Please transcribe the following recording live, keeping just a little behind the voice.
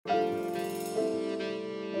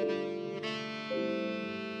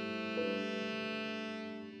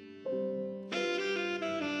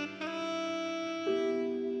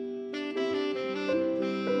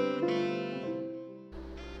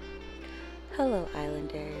Hello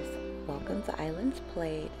Islanders, welcome to Island's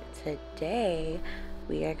Plate. Today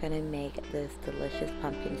we are going to make this delicious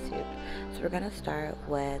pumpkin soup. So we're going to start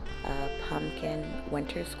with a pumpkin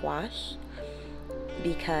winter squash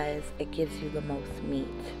because it gives you the most meat.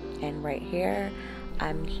 And right here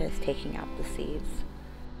I'm just taking out the seeds.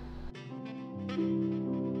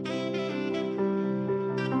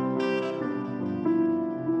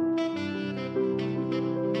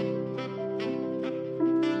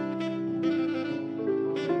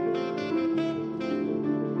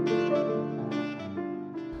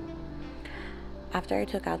 After I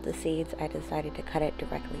took out the seeds, I decided to cut it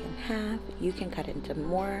directly in half. You can cut it into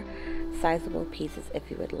more sizable pieces if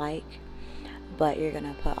you would like, but you're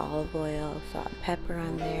gonna put olive oil, salt and pepper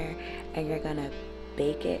on there, and you're gonna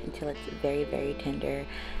bake it until it's very, very tender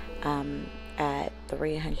at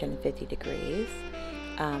 350 degrees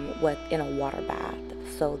in a water bath,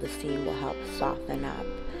 so the steam will help soften up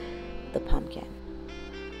the pumpkin.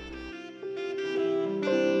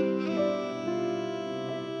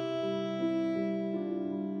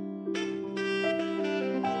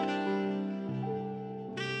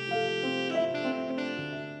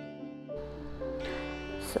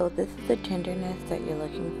 So this is the tenderness that you're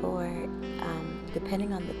looking for.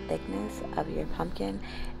 Depending on the thickness of your pumpkin,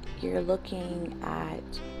 you're looking at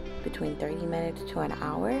between 30 minutes to an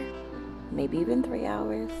hour, maybe even 3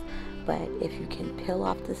 hours. But if you can peel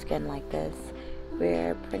off the skin like this,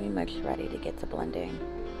 we're pretty much ready to get to blending.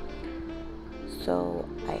 So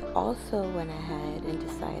I also went ahead and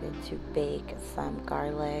decided to bake some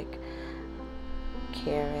garlic,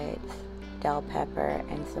 carrots, bell pepper,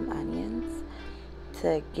 and some onions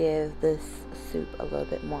to give this soup a little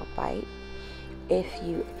bit more bite. If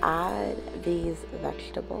you add these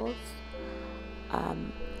vegetables,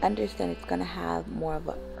 understand it's going to have more of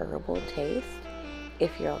a herbal taste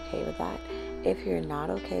if you're okay with that. If you're not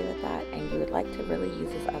okay with that and you would like to really use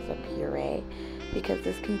this as a puree, because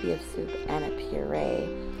this can be a soup and a puree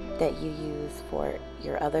that you use for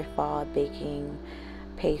your other fall baking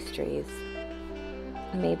pastries,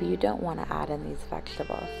 maybe you don't want to add in these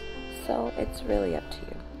vegetables. So it's really up to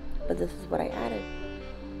you, but this is what I added.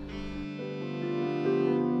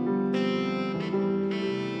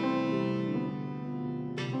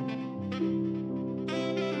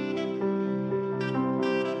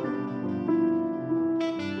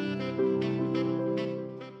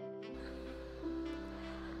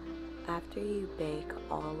 After you bake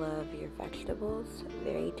all of your vegetables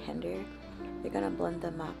very tender, you're gonna blend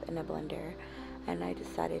them up in a blender, and I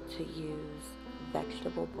decided to use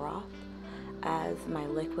vegetable broth as my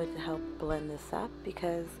liquid to help blend this up,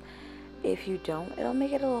 because if you don't, it'll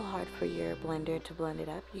make it a little hard for your blender to blend it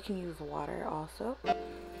up. You can use water also.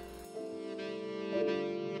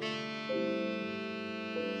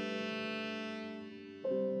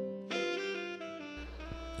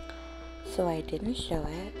 So I didn't show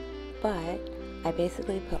it, but I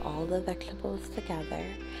basically put all the vegetables together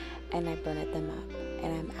and I blended them up,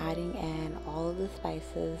 and I'm adding in all of the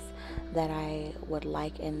spices that I would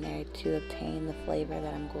like in there to obtain the flavor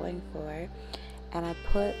that I'm going for, and I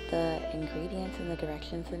put the ingredients and the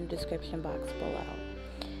directions in the description box below.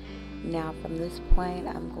 Now from this point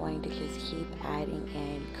I'm going to just keep adding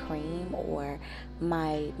in cream or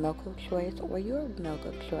my milk of choice or your milk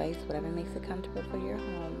of choice, whatever makes it comfortable for your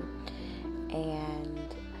home,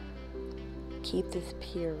 and keep this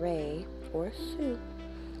puree or soup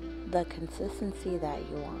the consistency that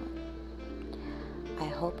you want. I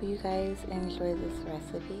hope you guys enjoy this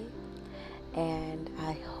recipe, and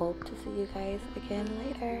I hope to see you guys again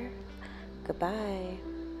later. Goodbye.